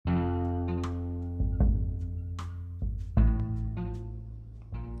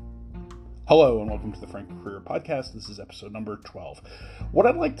Hello and welcome to the Frank Career Podcast. This is episode number 12. What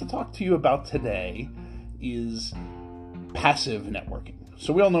I'd like to talk to you about today is passive networking.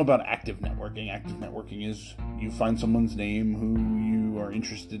 So we all know about active networking. Active networking is you find someone's name who you are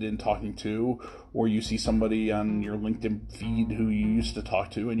interested in talking to, or you see somebody on your LinkedIn feed who you used to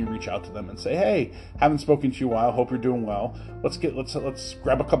talk to, and you reach out to them and say, "Hey, haven't spoken to you in a while. Hope you're doing well. Let's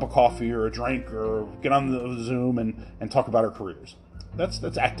grab a cup of coffee or a drink or get on the Zoom and talk about our careers." That's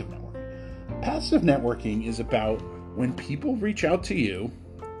active networking. Passive networking is about when people reach out to you.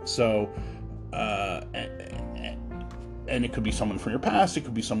 So, and it could be someone from your past, it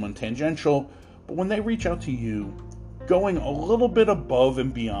could be someone tangential, but when they reach out to you, going a little bit above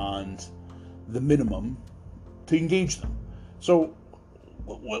and beyond the minimum to engage them. So,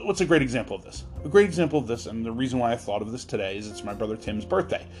 what's a great example of this? A great example of this, and the reason why I thought of this today is it's my brother Tim's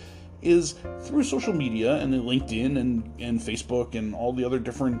birthday, is through social media and LinkedIn and Facebook and all the other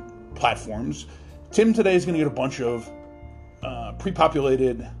different platforms. Tim today is going to get a bunch of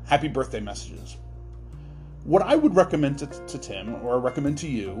pre-populated happy birthday messages. What I would recommend to Tim, or I recommend to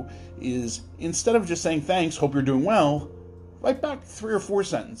you, is instead of just saying thanks, hope you're doing well, write back 3 or 4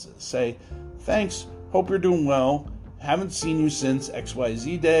 sentences. Say, thanks, hope you're doing well, haven't seen you since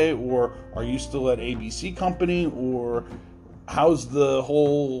XYZ day, or are you still at ABC company, or how's the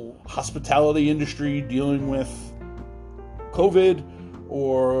whole hospitality industry dealing with COVID,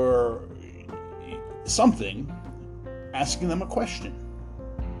 or something, asking them a question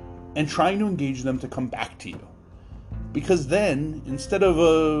and trying to engage them to come back to you. Because then, instead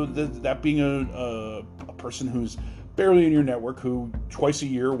of that being a person who's barely in your network, who twice a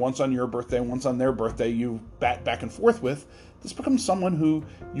year, once on your birthday, once on their birthday, you bat back and forth with, this becomes someone who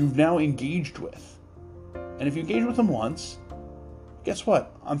you've now engaged with. And if you engage with them once, guess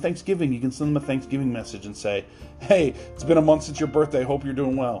what? On Thanksgiving, you can send them a Thanksgiving message and say, "Hey, it's been a month since your birthday. Hope you're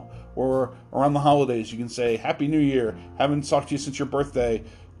doing well." Or around the holidays, you can say, "Happy New Year. Haven't talked to you since your birthday.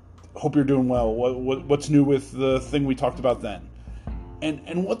 Hope you're doing well. What's new with the thing we talked about then?"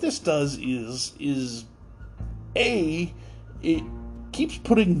 And what this does is it keeps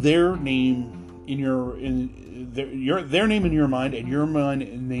putting their name in their name in your mind and your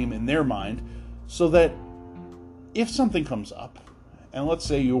name in their mind, so that if something comes up, and let's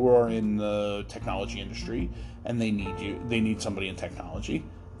say you are in the technology industry and they need somebody in technology,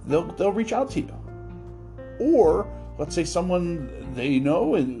 they'll reach out to you. Or let's say someone they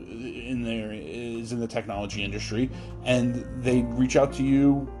know is in the technology industry and they reach out to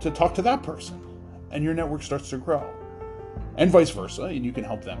you to talk to that person, and your network starts to grow, and vice versa, and you can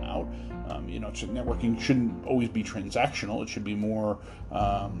help them out. Networking shouldn't always be transactional. It should be more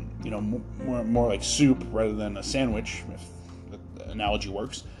like soup rather than a sandwich, if the analogy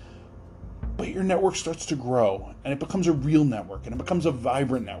works. But your network starts to grow, and it becomes a real network, and it becomes a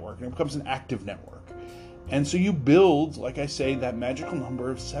vibrant network, and it becomes an active network. And so you build, like I say, that magical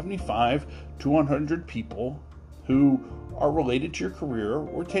number of 75 to 100 people who are related to your career,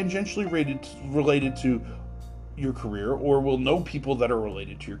 or tangentially related to your career, or will know people that are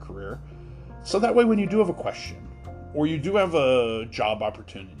related to your career. So that way, when you do have a question, or you do have a job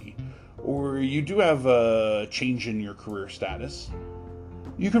opportunity, or you do have a change in your career status,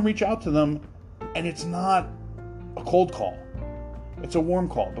 you can reach out to them, and it's not a cold call. It's a warm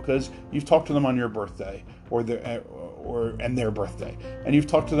call, because you've talked to them on your birthday or their birthday, and you've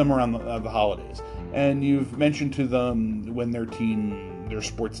talked to them around the holidays, and you've mentioned to them when their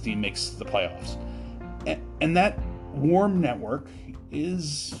sports team makes the playoffs, and that warm network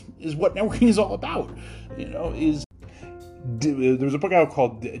is what networking is all about. There's a book out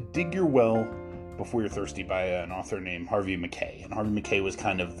called "Dig Your Well Before You're Thirsty" by an author named Harvey Mackay, and Harvey Mackay was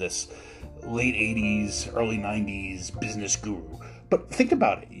kind of this late 80s, early 90s business guru. But think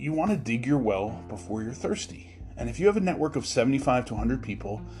about it. You want to dig your well before you're thirsty. And if you have a network of 75 to 100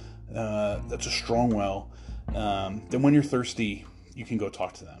 people, that's a strong well, then when you're thirsty, you can go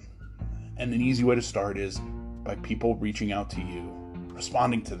talk to them. And an easy way to start is by people reaching out to you,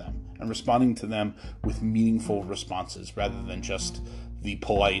 responding to them, and responding to them with meaningful responses rather than just the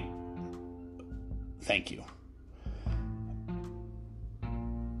polite thank you.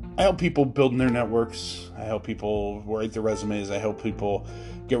 I help people build their networks. I help people write their resumes. I help people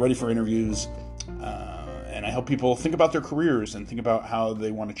get ready for interviews. And I help people think about their careers and think about how they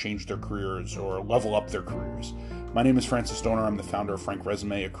want to change their careers or level up their careers. My name is Francis Stoner. I'm the founder of Frank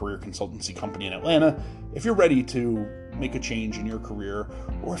Resume, a career consultancy company in Atlanta. If you're ready to make a change in your career,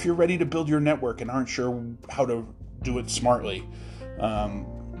 or if you're ready to build your network and aren't sure how to do it smartly,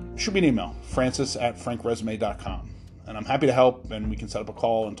 shoot me an email, francis@frankresume.com. And I'm happy to help, and we can set up a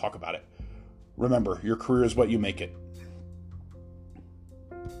call and talk about it. Remember, your career is what you make it.